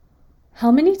How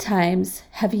many times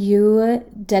have you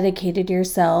dedicated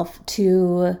yourself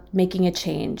to making a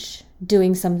change,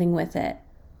 doing something with it,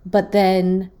 but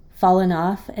then fallen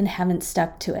off and haven't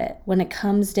stuck to it? When it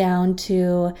comes down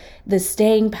to the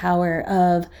staying power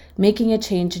of making a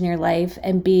change in your life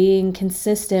and being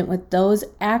consistent with those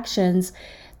actions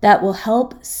that will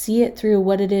help see it through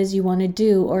what it is you want to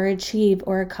do or achieve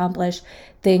or accomplish,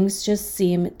 things just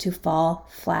seem to fall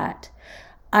flat.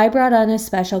 I brought on a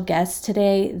special guest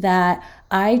today that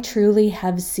I truly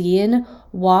have seen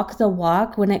walk the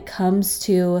walk when it comes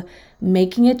to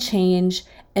making a change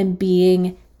and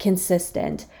being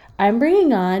consistent. I'm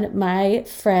bringing on my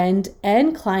friend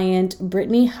and client,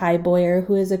 Brittany Heyboer,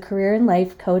 who is a career and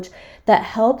life coach that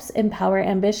helps empower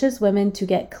ambitious women to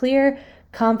get clear,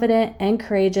 confident, and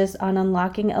courageous on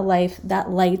unlocking a life that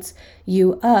lights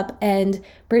you up. And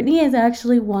Brittany is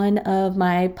actually one of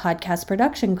my podcast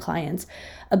production clients.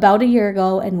 About a year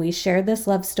ago, and we shared this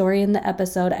love story in the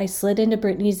episode, I slid into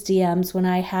Brittany's DMs when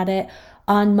I had it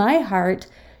on my heart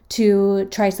to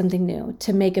try something new,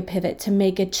 to make a pivot, to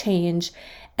make a change.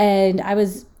 And I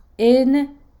was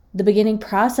in the beginning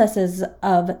processes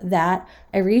of that.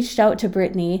 I reached out to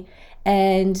Brittany,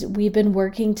 and we've been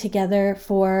working together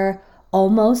for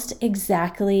almost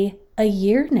exactly a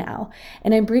year now.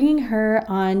 And I'm bringing her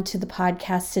on to the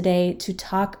podcast today to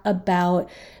talk about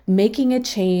making a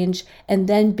change and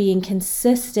then being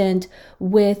consistent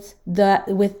with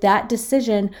that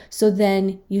decision, so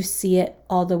then you see it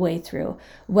all the way through.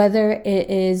 Whether it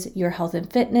is your health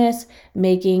and fitness,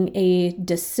 making a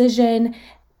decision,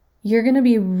 you're going to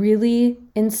be really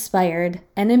inspired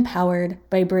and empowered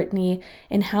by Brittany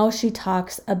in how she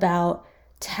talks about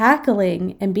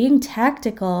tackling and being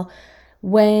tactical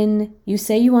when you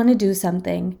say you want to do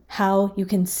something, how you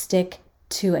can stick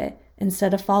to it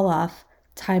instead of fall off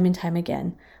time and time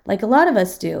again, like a lot of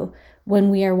us do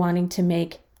when we are wanting to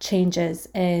make changes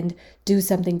and do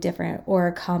something different or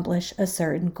accomplish a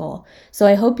certain goal. So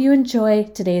I hope you enjoy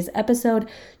today's episode.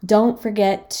 Don't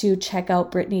forget to check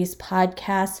out Brittany's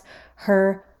podcast,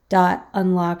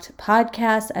 Her.Unlocked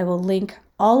Podcast. I will link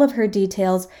all of her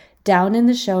details down in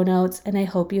the show notes, and I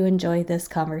hope you enjoy this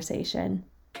conversation.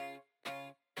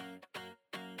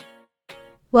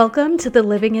 Welcome to the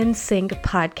Living in Sync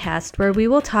podcast, where we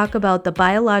will talk about the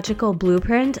biological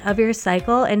blueprint of your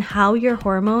cycle and how your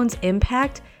hormones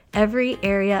impact every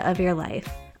area of your life.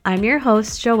 I'm your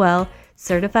host, Joelle,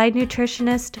 certified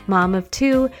nutritionist, mom of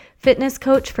two, fitness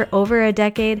coach for over a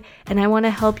decade, and I want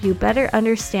to help you better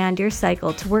understand your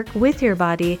cycle to work with your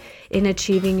body in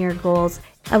achieving your goals.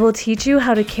 I will teach you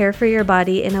how to care for your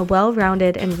body in a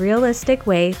well-rounded and realistic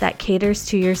way that caters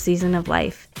to your season of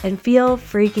life and feel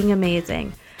freaking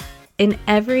amazing. In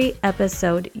every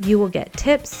episode, you will get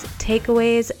tips,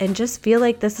 takeaways, and just feel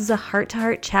like this is a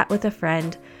heart-to-heart chat with a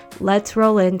friend. Let's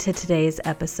roll into today's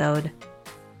episode.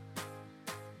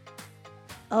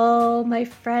 Oh, my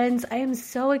friends, I am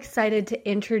so excited to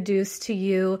introduce to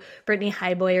you Brittany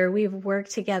Heyboer. We've worked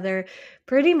together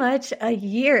pretty much a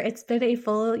year. It's been a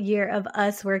full year of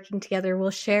us working together.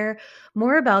 We'll share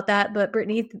more about that. But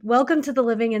Brittany, welcome to the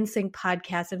Living in Sync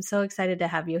podcast. I'm so excited to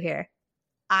have you here.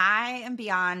 I am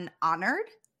beyond honored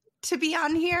to be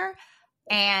on here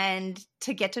and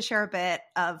to get to share a bit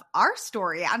of our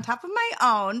story on top of my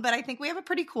own. But I think we have a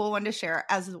pretty cool one to share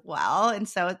as well. And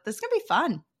so this is going to be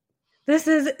fun. This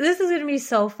is going to be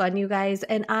so fun, you guys.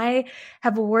 And I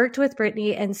have worked with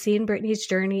Brittany and seen Brittany's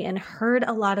journey and heard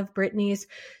a lot of Brittany's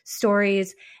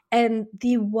stories. And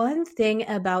the one thing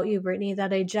about you, Brittany,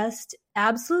 that I just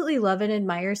absolutely love and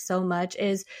admire so much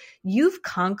is you've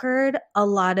conquered a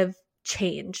lot of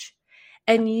change.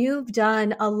 And you've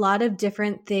done a lot of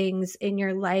different things in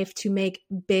your life to make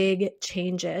big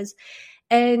changes.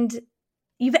 And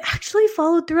you've actually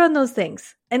followed through on those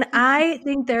things. And I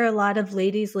think there are a lot of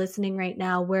ladies listening right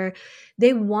now where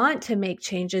they want to make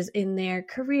changes in their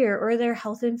career or their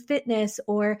health and fitness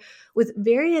or with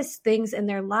various things in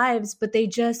their lives, but they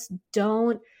just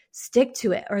don't stick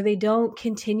to it, or they don't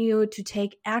continue to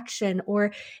take action,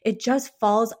 or it just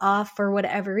falls off for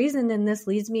whatever reason. And this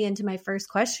leads me into my first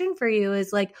question for you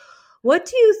is like, what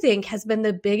do you think has been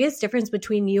the biggest difference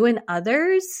between you and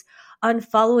others on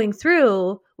following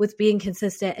through with being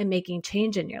consistent and making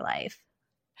change in your life?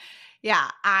 Yeah,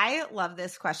 I love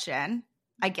this question.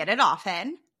 I get it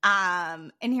often.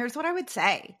 And here's what I would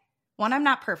say. One, I'm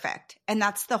not perfect. And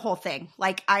that's the whole thing.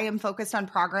 Like, I am focused on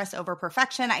progress over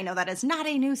perfection. I know that is not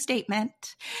a new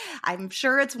statement. I'm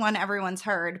sure it's one everyone's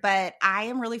heard, but I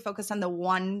am really focused on the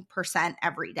 1%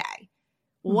 every day.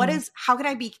 How can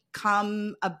I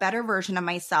become a better version of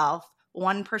myself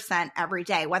 1% every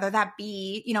day? Whether that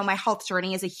be, my health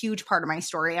journey is a huge part of my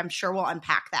story. I'm sure we'll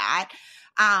unpack that.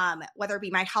 whether it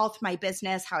be my health, my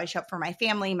business, how I show up for my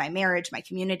family, my marriage, my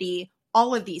community,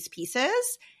 all of these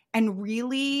pieces, and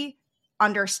really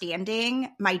understanding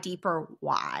my deeper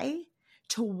why.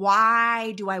 To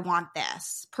why do I want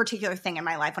this particular thing in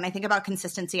my life? When I think about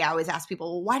consistency, I always ask people,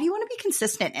 well, why do you want to be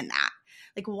consistent in that?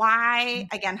 Like why,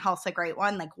 again, health's a great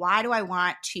one. Like why do I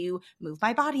want to move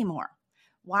my body more?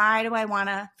 Why do I want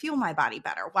to fuel my body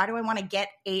better? Why do I want to get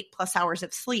 8+ hours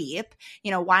of sleep?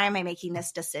 Why am I making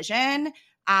this decision?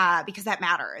 Because that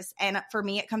matters. And for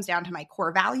me, it comes down to my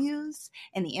core values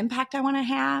and the impact I want to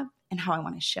have and how I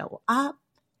want to show up.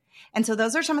 And so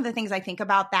those are some of the things I think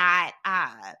about that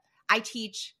I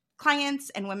teach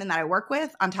clients and women that I work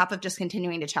with, on top of just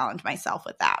continuing to challenge myself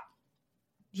with that.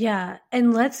 Yeah.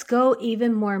 And let's go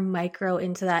even more micro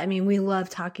into that. I mean, we love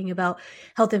talking about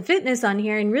health and fitness on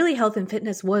here, and really health and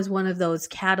fitness was one of those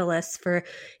catalysts for,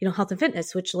 health and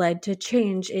fitness, which led to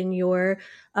change in your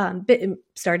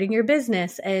starting your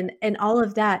business and all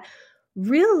of that.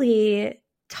 Really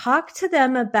talk to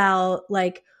them about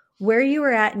like where you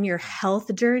were at in your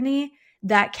health journey,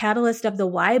 that catalyst of the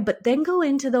why, but then go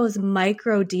into those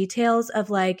micro details of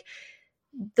like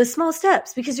the small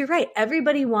steps, because you're right.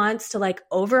 Everybody wants to like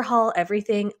overhaul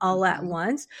everything all at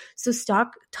once. So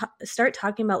start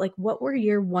talking about like, what were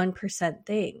your 1%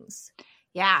 things?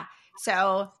 Yeah.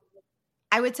 So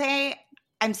I would say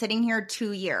I'm sitting here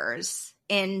 2 years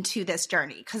into this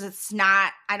journey, because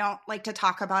I don't like to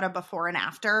talk about a before and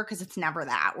after, because it's never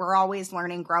that. We're always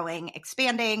learning, growing,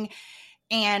 expanding.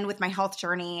 And with my health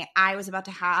journey, I was about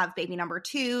to have baby number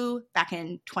 2 back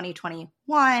in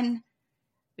 2021.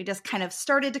 We just kind of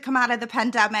started to come out of the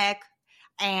pandemic,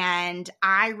 and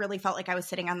I really felt like I was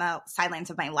sitting on the sidelines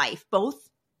of my life, both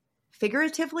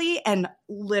figuratively and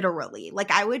literally.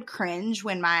 Like I would cringe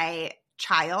when my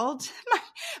child,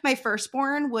 my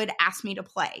firstborn, would ask me to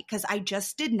play, because I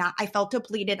just did not. I felt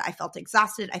depleted. I felt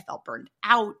exhausted. I felt burned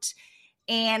out.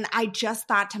 And I just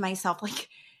thought to myself, like,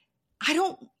 I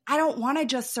don't want to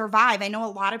just survive. I know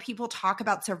a lot of people talk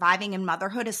about surviving in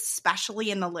motherhood, especially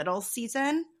in the little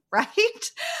season, right?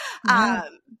 Yeah.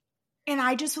 And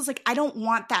I just was like, I don't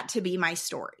want that to be my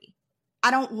story.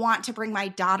 I don't want to bring my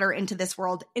daughter into this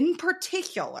world in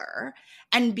particular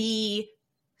and be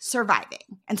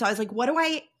surviving. And so I was like,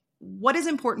 what is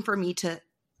important for me to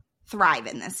thrive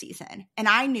in this season? And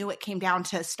I knew it came down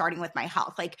to starting with my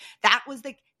health. Like that is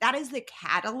the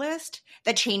catalyst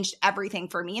that changed everything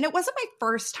for me. And it wasn't my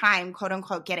first time, quote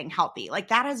unquote, getting healthy. Like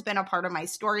that has been a part of my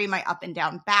story, my up and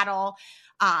down battle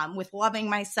with loving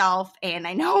myself. And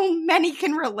I know many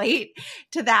can relate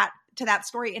to that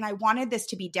story. And I wanted this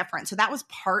to be different. So that was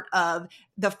part of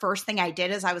the first thing I did.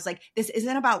 Is I was like, this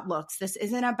isn't about looks. This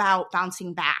isn't about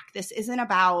bouncing back. This isn't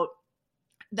about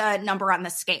the number on the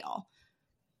scale.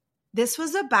 This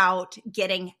was about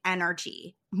getting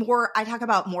energy. I talk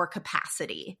about more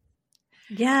capacity.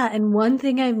 Yeah. And one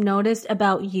thing I've noticed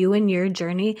about you and your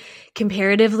journey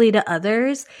comparatively to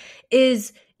others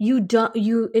is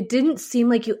it didn't seem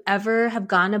like you ever have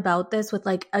gone about this with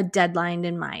like a deadline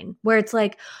in mind, where it's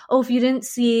like, oh, if you didn't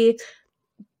see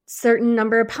certain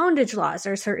number of poundage loss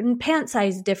or certain pant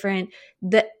size different,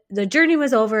 the journey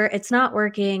was over. It's not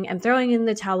working. I'm throwing in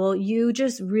the towel. You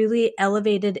just really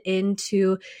elevated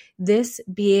into this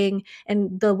being,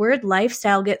 and the word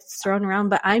lifestyle gets thrown around,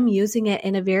 but I'm using it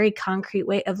in a very concrete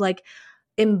way of like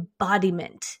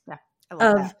embodiment. Yeah, I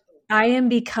love that. I am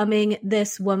becoming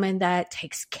this woman that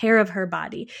takes care of her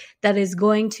body, that is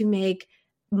going to make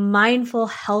mindful,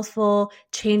 healthful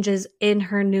changes in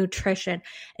her nutrition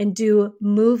and do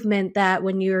movement that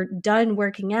when you're done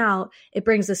working out, it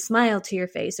brings a smile to your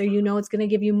face, or it's going to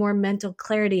give you more mental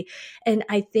clarity. And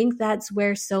I think that's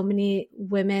where so many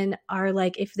women are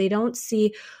like, if they don't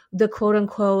see the quote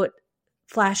unquote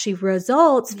flashy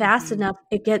results fast enough,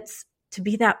 it gets to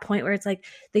be that point where it's like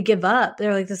they give up.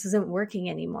 They're like, this isn't working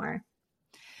anymore.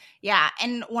 Yeah.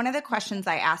 And one of the questions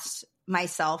I asked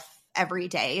myself every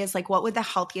day is like, what would the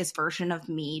healthiest version of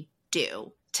me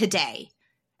do today?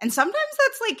 And sometimes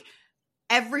that's like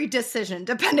every decision,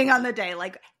 depending on the day.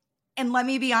 Like, and let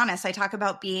me be honest, I talk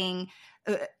about being,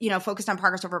 focused on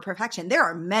progress over perfection. There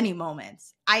are many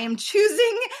moments I am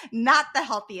choosing not the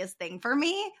healthiest thing for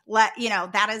me.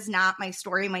 That is not my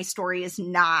story. My story is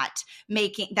not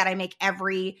that I make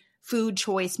every food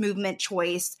choice, movement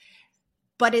choice.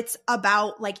 But it's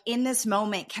about like, in this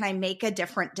moment, can I make a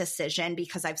different decision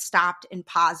because I've stopped and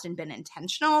paused and been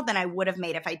intentional than I would have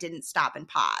made if I didn't stop and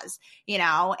pause,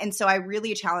 And so I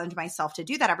really challenge myself to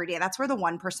do that every day. That's where the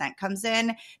 1% comes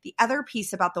in. The other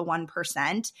piece about the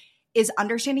 1% is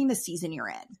understanding the season you're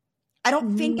in. I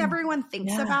don't think everyone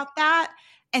thinks about that.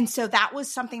 And so that was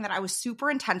something that I was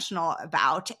super intentional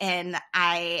about. And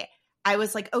I I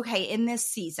was like, okay, in this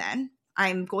season,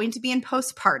 I'm going to be in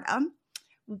postpartum,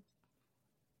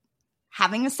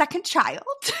 having a second child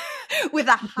with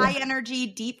a high energy,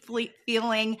 deep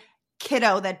feeling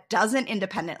kiddo that doesn't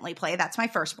independently play. That's my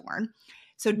firstborn.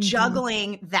 So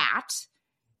juggling that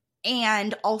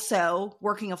and also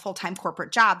working a full-time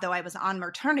corporate job, though I was on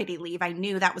maternity leave, I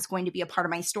knew that was going to be a part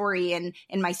of my story and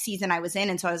in my season I was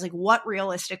in. And so I was like, what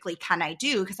realistically can I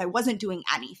do? Because I wasn't doing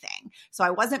anything. So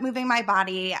I wasn't moving my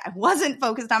body. I wasn't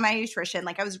focused on my nutrition.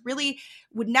 Like I was really,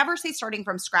 would never say starting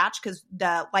from scratch because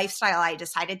the lifestyle I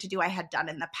decided to do, I had done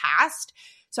in the past.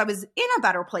 So I was in a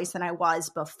better place than I was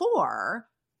before,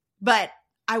 but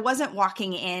I wasn't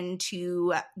walking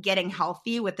into getting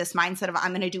healthy with this mindset of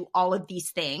I'm going to do all of these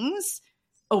things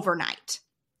overnight.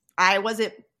 I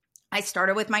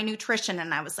started with my nutrition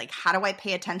and I was like, how do I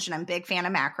pay attention? I'm a big fan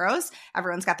of macros.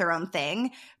 Everyone's got their own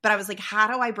thing. But I was like,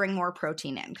 how do I bring more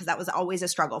protein in? Because that was always a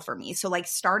struggle for me. So like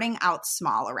starting out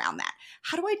small around that.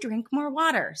 How do I drink more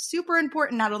water? Super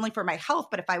important, not only for my health,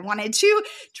 but if I wanted to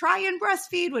try and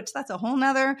breastfeed, which that's a whole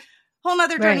nother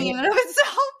journey in and of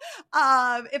itself.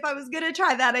 If I was going to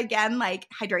try that again, like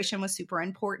hydration was super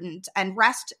important, and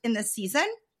rest in this season,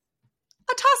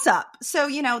 a toss up. So,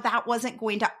 that wasn't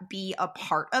going to be a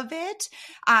part of it.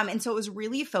 And so it was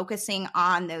really focusing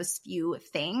on those few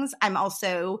things. I'm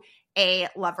also a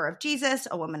lover of Jesus,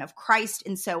 a woman of Christ.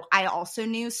 And so I also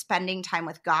knew spending time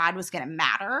with God was going to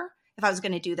matter if I was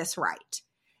going to do this right.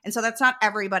 And so that's not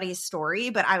everybody's story,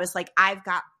 but I was like,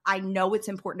 I know it's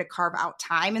important to carve out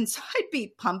time. And so I'd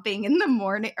be pumping in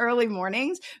the early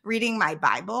mornings, reading my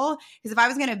Bible. Because if I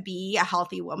was going to be a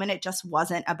healthy woman, it just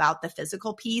wasn't about the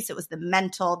physical piece. It was the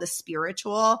mental, the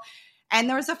spiritual. And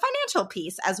there was a financial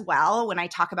piece as well when I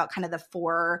talk about kind of the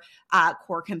four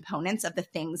core components of the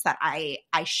things that I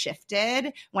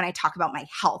shifted when I talk about my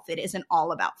health. It isn't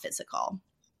all about physical.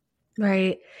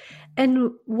 Right.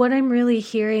 And what I'm really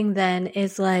hearing then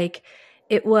is like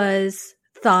it was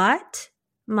thought,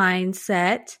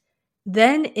 mindset,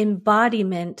 then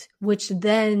embodiment, which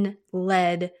then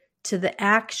led to the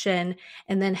action,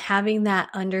 and then having that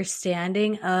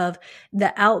understanding of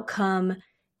the outcome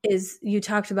is, you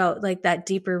talked about like that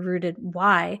deeper rooted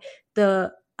why.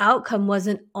 The outcome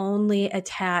wasn't only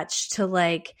attached to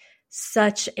like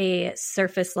such a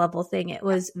surface level thing. It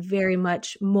was very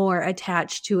much more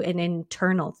attached to an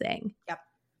internal thing. Yep.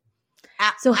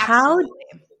 So how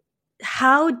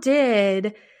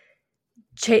did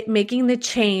making the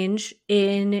change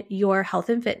in your health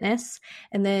and fitness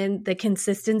and then the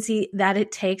consistency that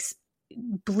it takes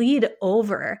bleed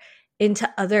over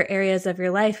into other areas of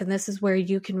your life? And this is where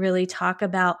you can really talk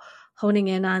about honing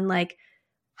in on like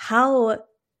how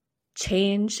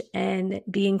change and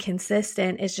being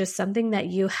consistent is just something that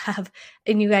you have.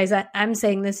 And you guys, I'm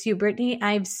saying this to you, Brittany,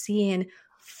 I've seen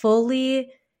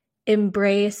fully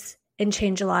embrace and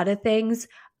change a lot of things.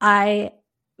 I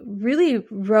really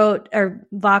wrote or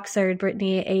voxered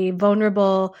Brittany, a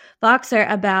vulnerable voxer,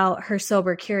 about her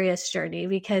sober curious journey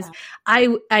because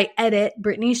I edit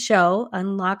Brittany's show,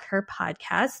 Unlock Her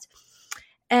Podcast,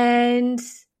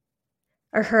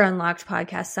 or her Unlocked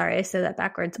podcast. Sorry, I say that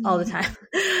backwards all the time.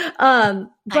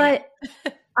 But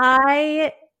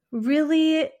I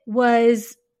really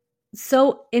was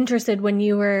so interested when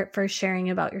you were first sharing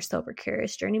about your sober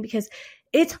curious journey because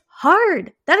it's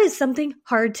hard. That is something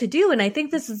hard to do. And I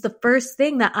think this is the first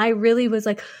thing that I really was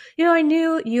like, I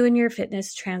knew you and your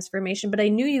fitness transformation, but I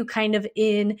knew you kind of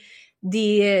in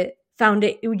the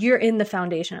you're in the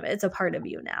foundation of it. It's a part of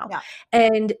you now. Yeah.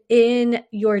 And in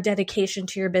your dedication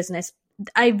to your business,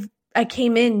 I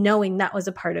came in knowing that was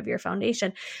a part of your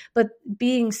foundation, but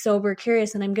being sober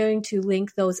curious, and I'm going to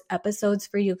link those episodes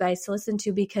for you guys to listen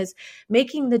to because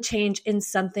making the change in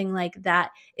something like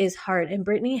that is hard. And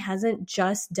Brittany hasn't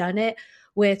just done it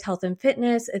with health and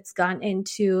fitness. It's gone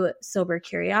into sober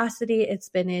curiosity. It's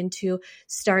been into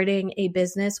starting a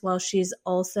business while she's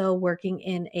also working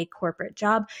in a corporate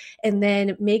job, and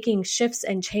then making shifts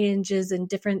and changes and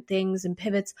different things and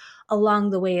pivots along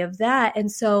the way of that.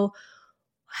 And so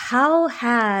how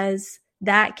has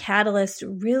that catalyst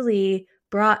really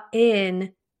brought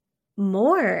in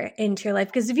more into your life?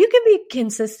 Because if you can be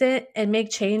consistent and make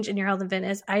change in your health and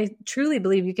fitness, I truly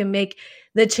believe you can make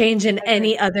the change in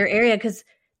any other area because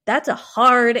that's a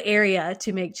hard area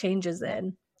to make changes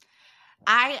in.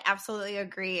 I absolutely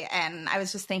agree. And I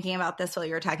was just thinking about this while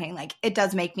you were talking, like it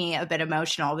does make me a bit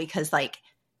emotional because like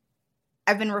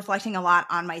I've been reflecting a lot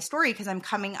on my story because I'm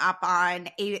coming up on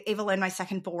Evelyn, my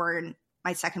second born,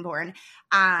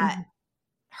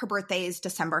 her birthday is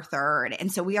December 3rd.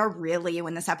 And so we are really,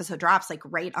 when this episode drops, like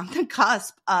right on the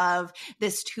cusp of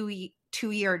this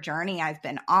two-year journey I've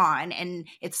been on. And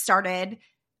it started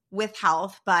with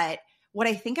health, but what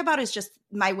I think about is just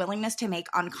my willingness to make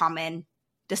uncommon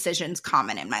decisions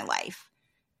common in my life.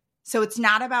 So it's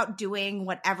not about doing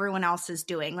what everyone else is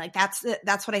doing. Like that's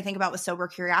what I think about with sober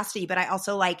curiosity. But I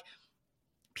also like,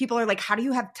 people are like, how do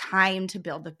you have time to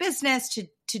build a business,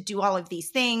 to do all of these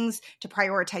things, to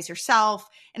prioritize yourself?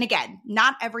 And again,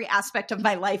 not every aspect of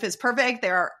my life is perfect.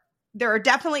 There are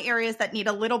definitely areas that need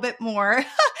a little bit more,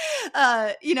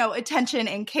 attention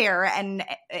and care. And,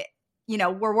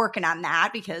 we're working on that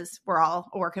because we're all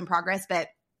a work in progress. But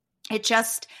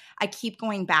I keep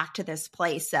going back to this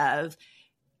place of,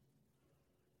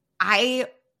 I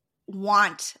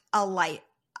want a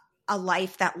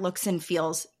life that looks and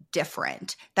feels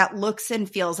different, that looks and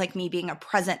feels like me being a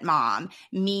present mom,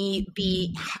 me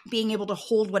being able to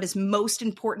hold what is most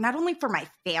important, not only for my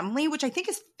family, which I think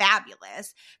is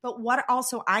fabulous, but what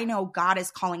also I know God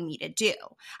is calling me to do.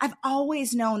 I've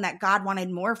always known that God wanted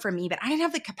more for me, but I didn't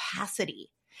have the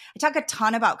capacity. I talk a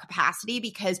ton about capacity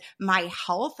because my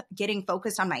health, getting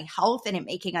focused on my health and it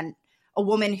making a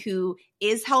woman who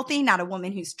is healthy, not a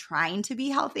woman who's trying to be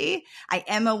healthy. I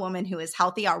am a woman who is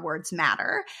healthy. Our words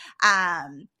matter.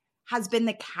 Has been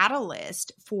the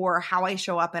catalyst for how I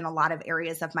show up in a lot of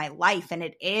areas of my life. And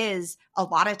it is a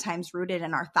lot of times rooted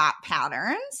in our thought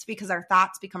patterns, because our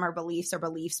thoughts become our beliefs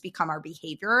become our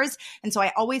behaviors. And so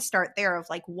I always start there of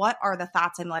like, what are the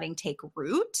thoughts I'm letting take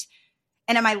root?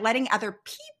 And am I letting other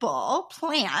people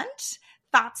plant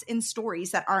thoughts and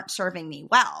stories that aren't serving me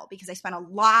well? Because I spent a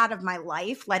lot of my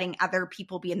life letting other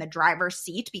people be in the driver's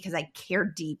seat because I care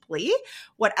deeply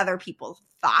what other people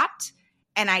thought.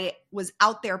 And I was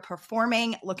out there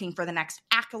performing, looking for the next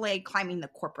accolade, climbing the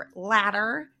corporate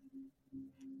ladder.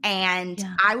 And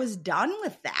I was done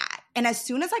with that. And as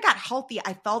soon as I got healthy,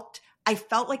 I felt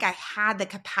like I had the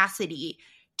capacity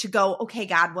to go, okay,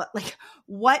 God,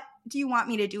 what do you want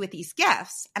me to do with these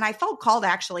gifts? And I felt called,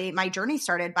 actually. My journey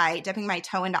started by dipping my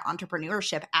toe into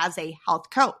entrepreneurship as a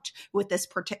health coach with this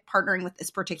partnering with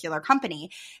this particular company.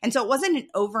 And so it wasn't an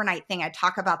overnight thing. I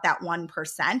talk about that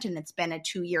 1%, and it's been a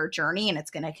 2-year journey, and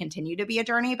it's going to continue to be a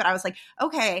journey. But I was like,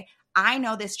 okay, I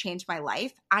know this changed my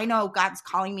life. I know God's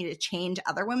calling me to change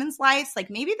other women's lives. Like,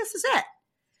 maybe this is it.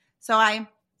 So I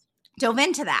dove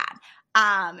into that.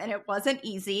 And it wasn't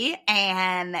easy,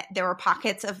 and there were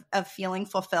pockets of feeling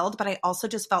fulfilled, but I also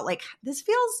just felt like this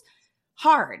feels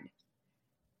hard.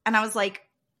 And I was like,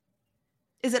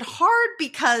 is it hard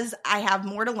because I have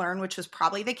more to learn, which was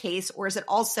probably the case, or is it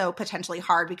also potentially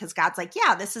hard because God's like,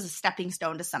 yeah, this is a stepping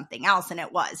stone to something else? And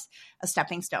it was a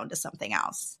stepping stone to something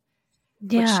else.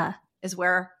 Yeah. Which is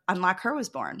where Unlock Her was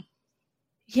born.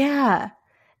 Yeah.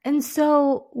 And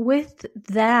so with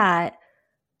that,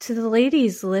 to the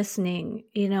ladies listening,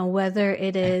 whether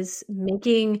it is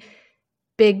making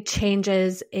big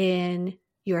changes in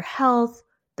your health,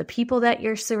 the people that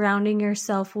you're surrounding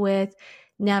yourself with,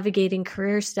 navigating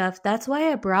career stuff. That's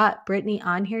why I brought Brittany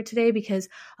on here today, because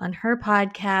on her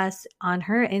podcast, on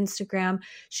her Instagram,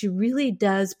 she really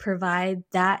does provide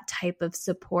that type of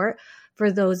support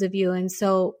for those of you. And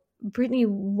so, Brittany,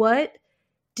 what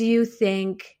do you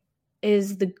think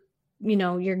is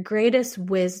your greatest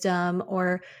wisdom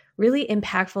or really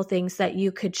impactful things that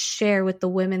you could share with the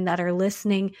women that are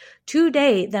listening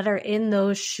today, that are in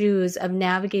those shoes of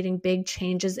navigating big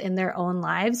changes in their own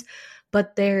lives?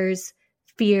 But there's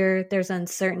fear, there's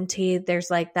uncertainty, there's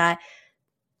like that.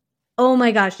 Oh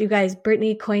my gosh, you guys,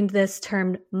 Brittany coined this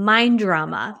term, mind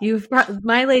drama.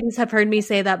 My ladies have heard me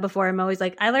say that before. I'm always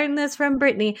like, I learned this from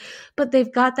Brittany, but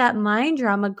they've got that mind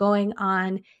drama going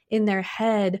on in their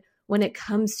head when it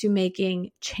comes to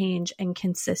making change and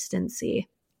consistency.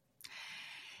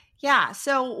 Yeah.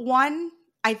 So one,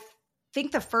 I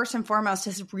think the first and foremost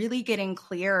is really getting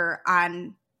clear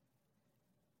on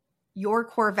your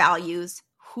core values,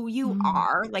 who you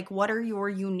are, like what are your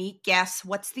unique gifts,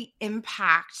 what's the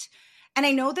impact. And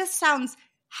I know this sounds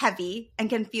heavy and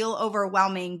can feel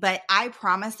overwhelming, but I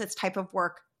promise this type of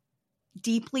work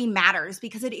deeply matters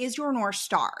because it is your North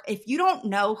Star. If you don't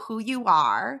know who you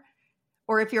are,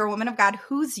 or if you're a woman of God,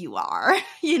 whose you are,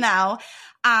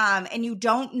 and you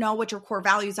don't know what your core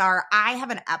values are. I have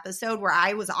an episode where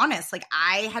I was honest. Like,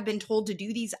 I had been told to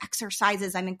do these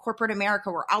exercises. I'm in corporate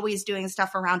America. We're always doing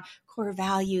stuff around core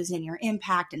values and your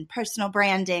impact and personal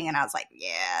branding. And I was like,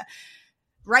 yeah,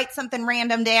 write something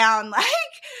random down,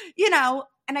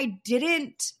 and I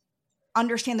didn't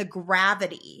understand the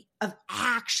gravity of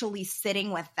actually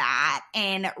sitting with that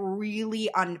and really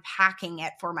unpacking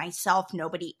it for myself,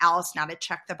 nobody else, not a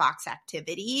check the box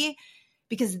activity,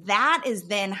 because that is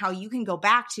then how you can go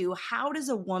back to, how does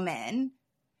a woman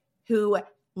who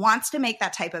wants to make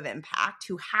that type of impact,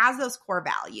 who has those core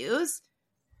values,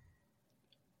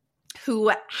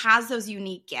 who has those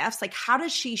unique gifts, like how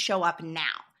does she show up now,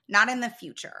 not in the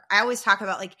future? I always talk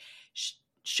about like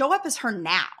show up as her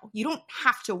now. You don't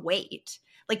have to wait.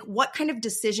 Like what kind of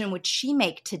decision would she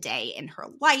make today in her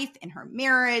life, in her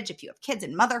marriage, if you have kids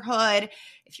in motherhood,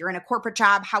 if you're in a corporate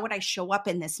job, how would I show up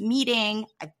in this meeting?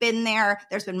 I've been there.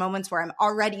 There's been moments where I'm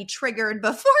already triggered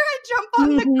before I jump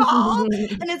on the call.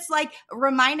 And it's like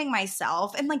reminding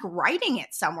myself and like writing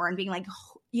it somewhere and being like,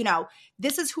 you know,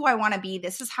 this is who I want to be.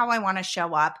 This is how I want to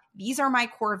show up. These are my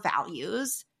core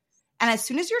values. And as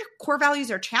soon as your core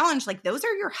values are challenged, like those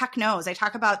are your heck no's. I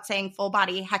talk about saying full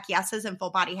body heck yeses and full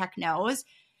body heck no's.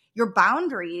 Your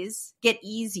boundaries get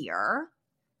easier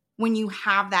when you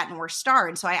have that North Star.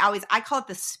 And so I call it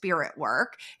the spirit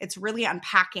work. It's really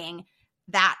unpacking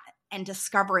that and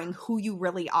discovering who you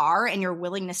really are and your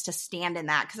willingness to stand in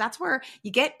that. Because that's where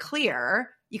you get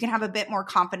clear. You can have a bit more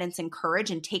confidence and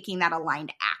courage in taking that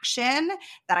aligned action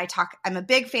I'm a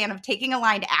big fan of taking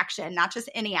aligned action, not just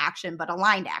any action, but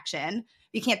aligned action.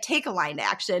 You can't take aligned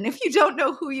action if you don't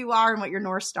know who you are and what your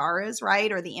North Star is,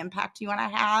 right? Or the impact you want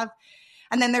to have.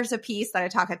 And then there's a piece that I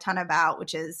talk a ton about,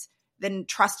 which is then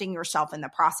trusting yourself in the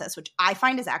process, which I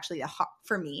find is actually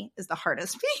for me is the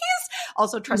hardest piece.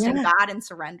 Also trusting God and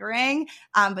surrendering.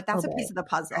 But that's a piece of the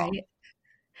puzzle. Right.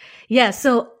 Yeah.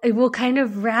 So we'll kind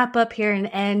of wrap up here and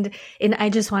end. And I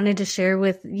just wanted to share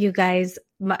with you guys,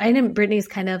 Brittany's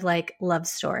kind of like love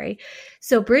story.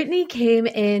 So Brittany came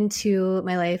into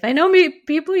my life. I know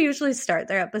people usually start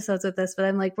their episodes with this, but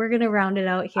I'm like, we're going to round it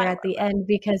out here at the end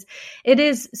because it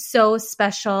is so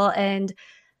special. And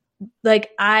like,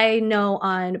 I know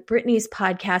on Brittany's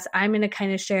podcast, I'm going to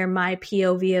kind of share my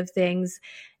POV of things,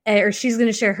 or she's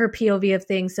going to share her POV of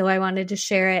things. So I wanted to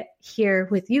share it here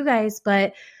with you guys.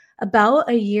 But about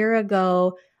a year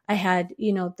ago, I had,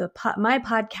 my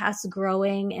podcast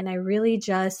growing and I really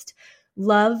just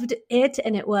loved it.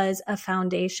 And it was a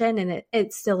foundation and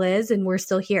it still is. And we're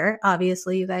still here.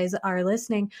 Obviously, you guys are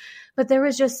listening. But there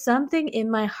was just something in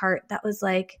my heart that was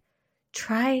like,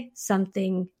 try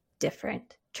something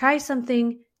different. Try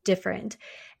something different.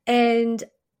 And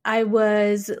I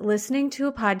was listening to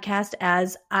a podcast,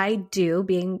 as I do,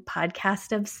 being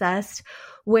podcast obsessed,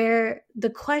 where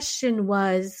the question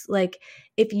was like,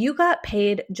 if you got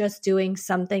paid just doing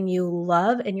something you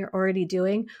love and you're already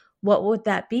doing, what would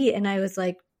that be? And I was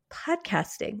like,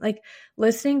 podcasting, like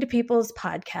listening to people's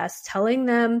podcasts, telling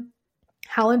them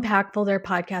how impactful their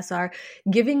podcasts are,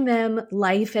 giving them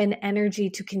life and energy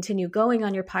to continue going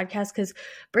on your podcast. Because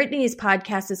Brittany's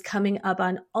podcast is coming up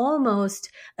on almost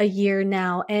a year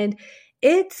now. And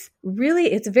it's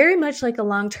very much like a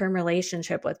long-term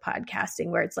relationship with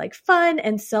podcasting where it's like fun.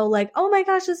 And so like, oh my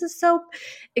gosh, this is so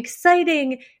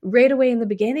exciting right away in the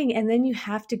beginning. And then you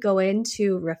have to go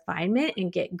into refinement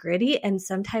and get gritty. And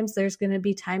sometimes there's going to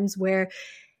be times where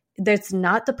that's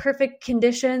not the perfect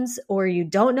conditions, or you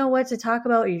don't know what to talk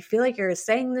about, or you feel like you're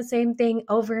saying the same thing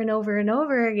over and over and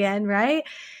over again, right?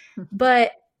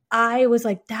 But I was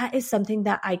like, that is something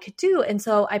that I could do. And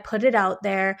so I put it out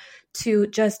there to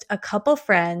just a couple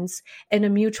friends, and a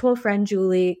mutual friend,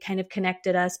 Julie, kind of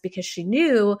connected us because she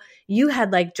knew you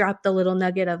had like dropped the little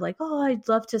nugget of like, oh, I'd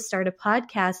love to start a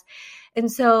podcast.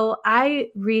 And so I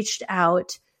reached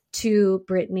out to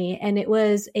Brittany, and it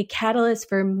was a catalyst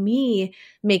for me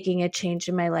making a change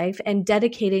in my life and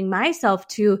dedicating myself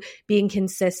to being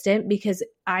consistent, because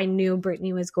I knew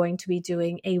Brittany was going to be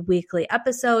doing a weekly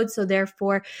episode. So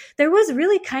therefore, there was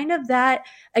really kind of that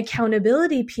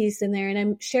accountability piece in there. And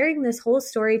I'm sharing this whole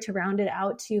story to round it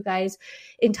out to you guys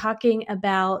in talking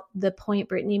about the point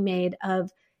Brittany made of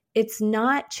it's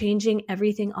not changing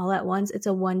everything all at once. It's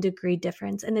a 1 degree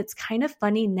difference. And it's kind of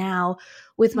funny now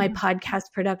with my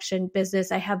podcast production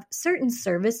business. I have certain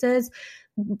services,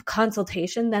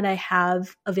 consultation that I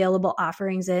have available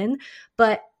offerings in,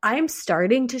 but I'm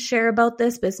starting to share about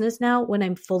this business now when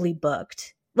I'm fully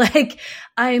booked. Like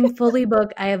I'm fully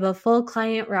booked. I have a full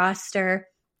client roster.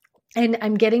 And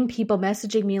I'm getting people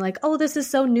messaging me like, oh, this is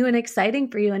so new and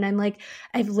exciting for you. And I'm like,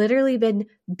 I've literally been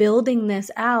building this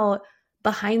out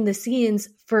behind the scenes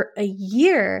for a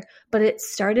year, but it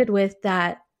started with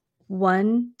that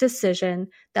one decision,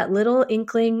 that little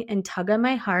inkling and tug on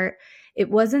my heart.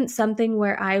 It wasn't something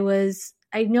where I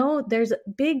know there's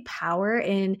big power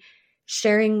in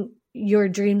sharing your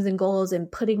dreams and goals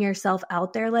and putting yourself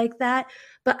out there like that,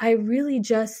 but I really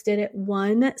just did it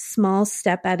one small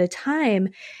step at a time.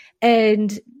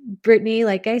 And Brittany,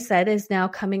 like I said, is now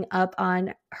coming up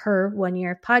on her 1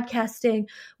 year of podcasting.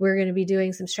 We're going to be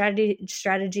doing some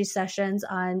strategy sessions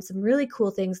on some really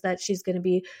cool things that she's going to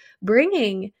be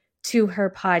bringing to her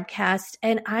podcast.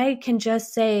 And I can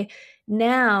just say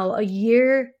now, a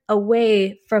year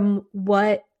away from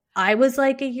what I was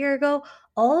like a year ago.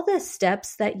 All the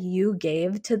steps that you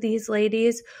gave to these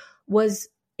ladies was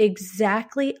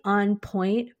exactly on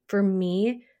point for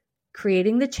me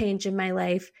creating the change in my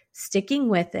life, sticking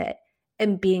with it,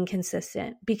 and being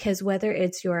consistent. Because whether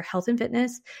it's your health and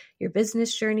fitness, your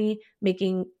business journey,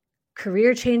 making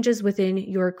career changes within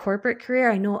your corporate career,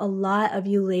 I know a lot of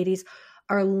you ladies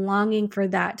are longing for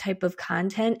that type of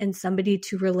content and somebody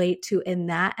to relate to in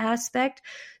that aspect.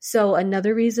 So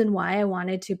another reason why I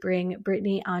wanted to bring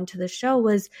Brittany onto the show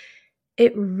was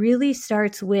it really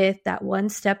starts with that one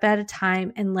step at a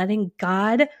time and letting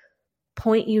God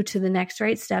point you to the next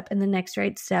right step and the next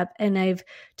right step. And I've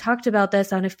talked about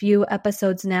this on a few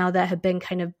episodes now that have been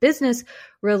kind of business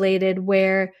related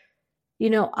where, you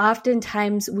know,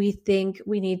 oftentimes we think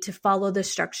we need to follow the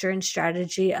structure and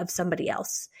strategy of somebody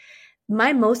else.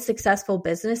 My most successful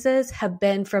businesses have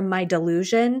been from my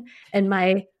delusion and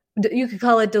my, you could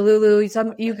call it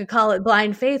delulu, you could call it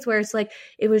blind faith, where it's like,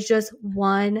 it was just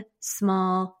one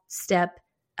small step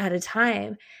at a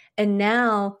time. And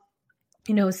now,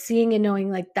 you know, seeing and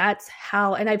knowing like that's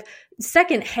how, and I've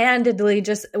second-handedly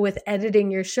just with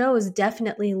editing your shows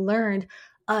definitely learned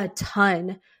a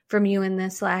ton from you in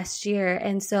this last year.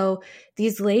 And so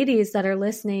these ladies that are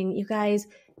listening, you guys,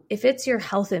 if it's your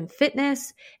health and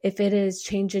fitness, if it is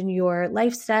changing your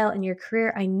lifestyle and your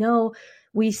career, I know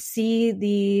we see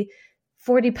the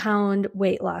 40-pound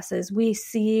weight losses. We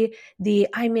see the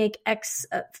I make X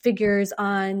figures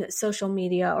on social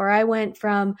media, or I went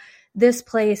from this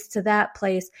place to that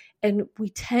place. And we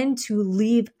tend to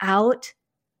leave out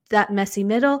that messy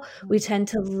middle. We tend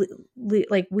to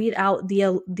like weed out the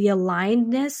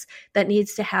alignedness that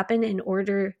needs to happen in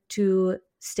order to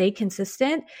stay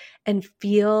consistent and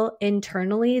feel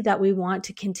internally that we want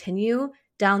to continue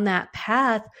down that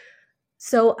path.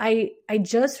 So I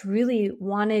just really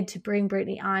wanted to bring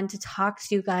Brittany on to talk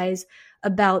to you guys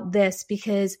about this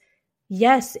because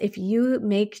yes, if you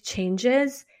make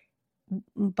changes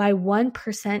by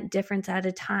 1% difference at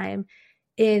a time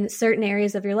in certain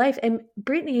areas of your life, and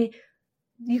Brittany,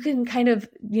 you can kind of,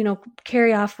 you know,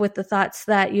 carry off with the thoughts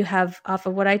that you have off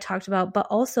of what I talked about, but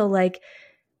also like,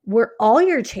 were all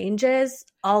your changes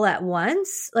all at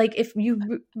once? Like if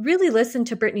you really listen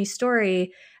to Brittany's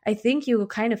story, I think you will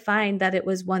kind of find that it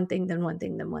was one thing, then one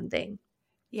thing, then one thing.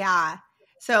 Yeah.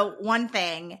 So one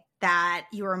thing that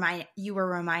you were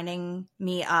reminding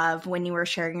me of when you were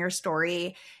sharing your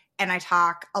story, and I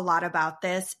talk a lot about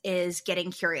this, is getting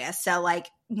curious. So like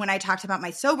when I talked about my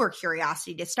sober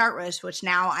curiosity to start with, which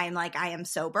now I'm like, I am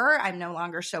sober. I'm no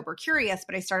longer sober curious,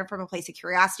 but I started from a place of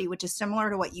curiosity, which is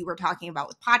similar to what you were talking about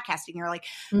with podcasting. You're like,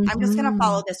 I'm just going to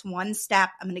follow this one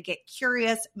step. I'm going to get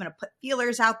curious. I'm going to put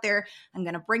feelers out there. I'm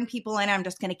going to bring people in. I'm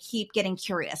just going to keep getting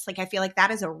curious. Like, I feel like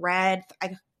that is I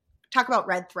talk about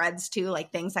red threads too,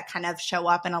 like things that kind of show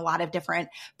up in a lot of different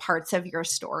parts of your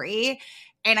story.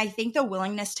 And I think the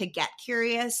willingness to get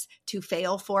curious, to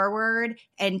fail forward,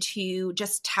 and to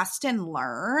just test and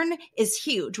learn is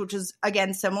huge, which is,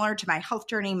 again, similar to my health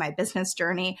journey, my business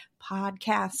journey,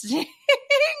 podcasting,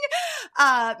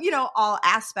 all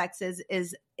aspects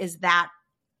is that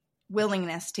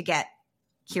willingness to get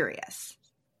curious.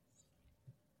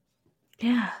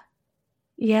 Yeah.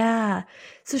 Yeah.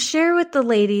 So share with the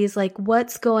ladies, like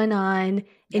what's going on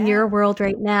in your world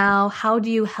right now? How do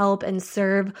you help and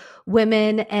serve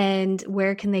women, and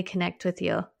where can they connect with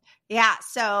you? Yeah.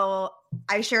 So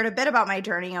I shared a bit about my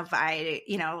journey of I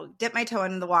dipped my toe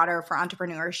in the water for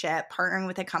entrepreneurship, partnering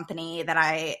with a company that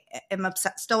I am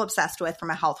still obsessed with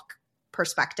from a health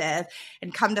perspective,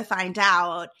 and come to find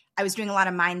out I was doing a lot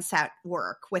of mindset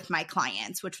work with my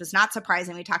clients, which was not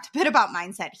surprising. We talked a bit about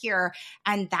mindset here,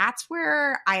 and that's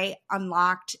where I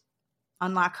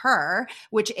Unlock Her,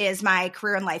 which is my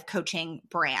career and life coaching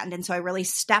brand. And so I really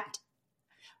stepped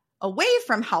away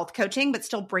from health coaching, but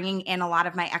still bringing in a lot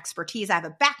of my expertise. I have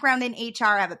a background in HR.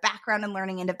 I have a background in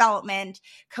learning and development.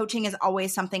 Coaching is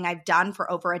always something I've done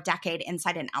for over a decade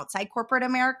inside and outside corporate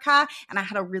America. And I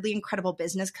had a really incredible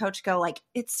business coach go like,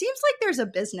 it seems like there's a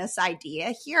business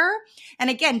idea here. And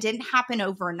again, didn't happen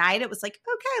overnight. It was like,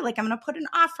 okay, like I'm going to put an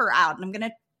offer out and I'm going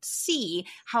to see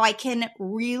how I can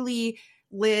really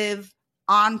live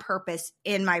on purpose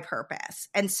in my purpose.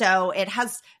 And so it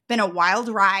has been a wild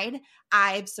ride.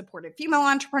 I've supported female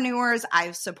entrepreneurs.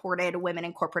 I've supported women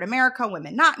in corporate America,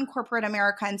 women not in corporate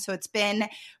America. And so it's been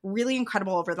really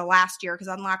incredible over the last year, because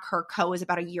Unlock Her Co is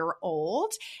about a year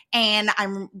old and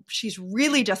she's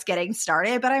really just getting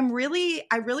started. But I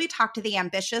really talk to the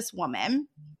ambitious woman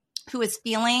who is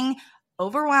feeling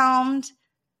overwhelmed,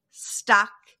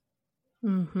 stuck,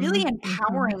 really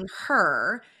empowering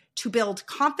her to build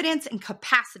confidence and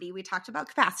capacity. We talked about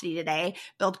capacity today,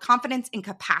 build confidence and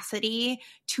capacity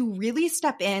to really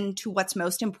step into what's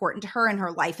most important to her in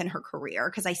her life and her career,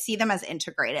 because I see them as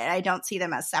integrated. I don't see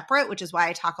them as separate, which is why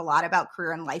I talk a lot about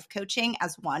career and life coaching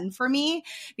as one for me,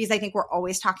 because I think we're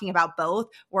always talking about both.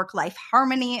 Work-life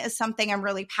harmony is something I'm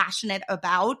really passionate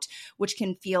about, which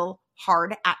can feel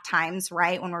hard at times,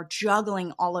 right? When we're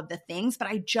juggling all of the things. But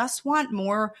I just want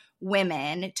more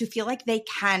women to feel like they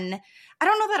can, I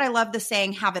don't know that I love the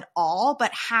saying have it all,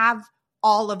 but have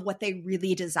all of what they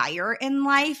really desire in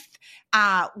life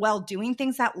while doing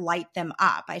things that light them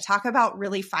up. I talk about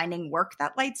really finding work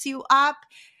that lights you up,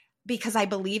 because I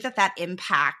believe that that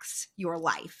impacts your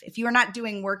life. If you're not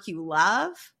doing work you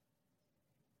love,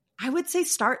 I would say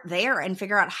start there and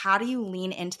figure out how do you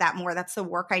lean into that more. That's the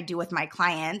work I do with my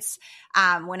clients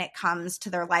when it comes to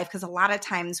their life, because a lot of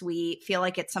times we feel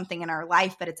like it's something in our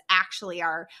life, but it's actually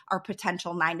our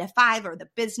potential 9 to 5 or the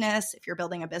business. If you're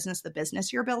building a business, the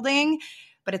business you're building,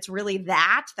 but it's really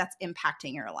that's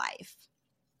impacting your life.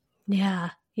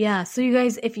 Yeah. Yeah. So you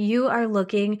guys, if you are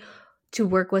looking to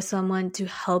work with someone to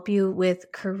help you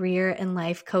with career and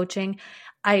life coaching,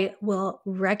 I will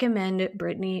recommend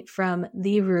Brittany from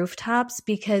the rooftops,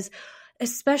 because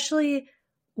especially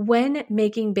when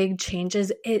making big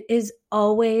changes, it is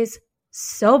always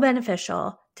so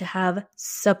beneficial to have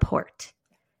support.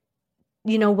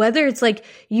 You know, whether it's like,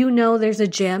 there's a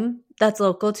gym that's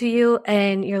local to you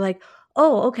and you're like,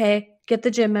 oh, okay, get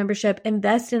the gym membership,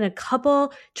 invest in a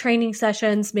couple training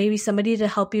sessions, maybe somebody to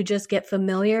help you just get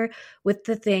familiar with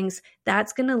the things.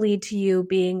 That's going to lead to you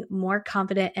being more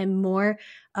confident and more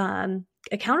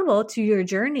accountable to your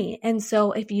journey. And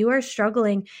so if you are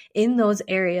struggling in those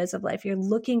areas of life, you're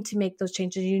looking to make those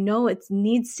changes, it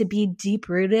needs to be deep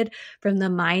rooted from the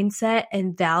mindset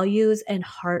and values and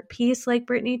heart piece, like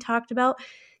Brittany talked about.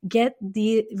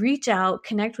 Reach out,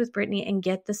 connect with Brittany and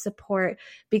get the support,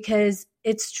 because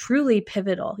it's truly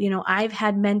pivotal. I've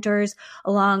had mentors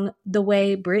along the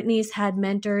way. Brittany's had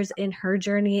mentors in her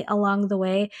journey along the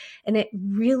way, and it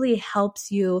really helps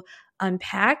you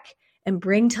unpack and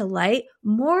bring to light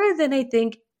more than I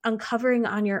think uncovering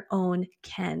on your own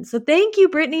can. So thank you,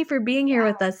 Brittany, for being here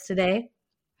with us today.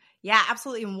 Yeah,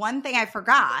 absolutely. And one thing I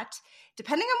forgot,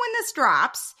 depending on when this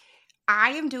drops,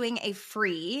 I am doing a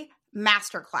free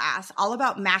masterclass all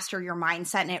about master your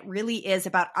mindset. And it really is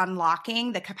about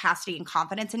unlocking the capacity and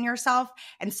confidence in yourself.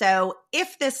 And so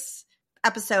if this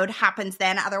episode happens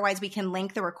then, otherwise we can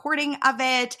link the recording of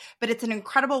it, but it's an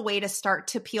incredible way to start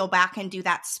to peel back and do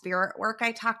that spirit work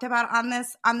I talked about on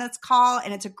this call.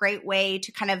 And it's a great way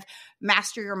to kind of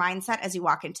master your mindset as you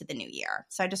walk into the new year.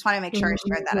 So I just want to make sure I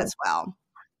shared that as well.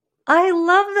 I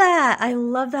love that. I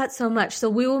love that so much. So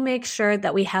we will make sure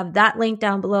that we have that link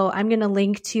down below. I'm going to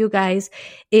link to you guys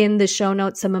in the show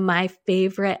notes some of my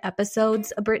favorite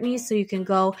episodes of Brittany, so you can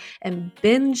go and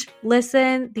binge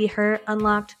listen the Her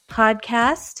Unlocked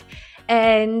podcast.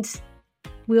 And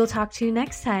we'll talk to you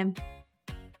next time.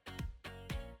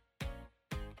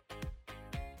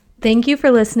 Thank you for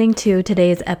listening to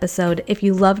today's episode. If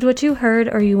you loved what you heard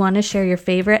or you want to share your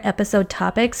favorite episode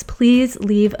topics, please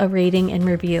leave a rating and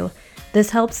review. This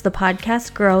helps the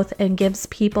podcast growth and gives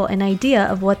people an idea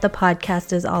of what the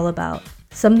podcast is all about.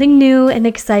 Something new and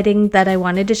exciting that I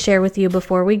wanted to share with you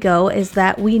before we go is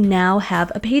that we now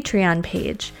have a Patreon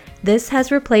page. This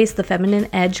has replaced the Feminine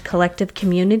Edge collective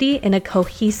community in a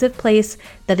cohesive place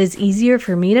that is easier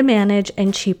for me to manage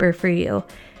and cheaper for you.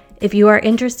 If you are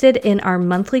interested in our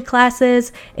monthly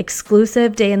classes,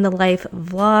 exclusive day in the life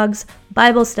vlogs,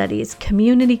 Bible studies,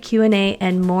 community Q&A,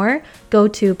 and more, go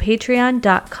to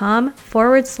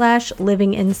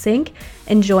patreon.com/livingInSync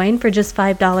and join for just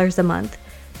 $5 a month.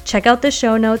 Check out the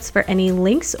show notes for any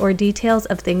links or details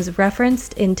of things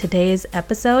referenced in today's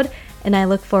episode, and I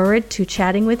look forward to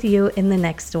chatting with you in the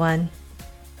next one.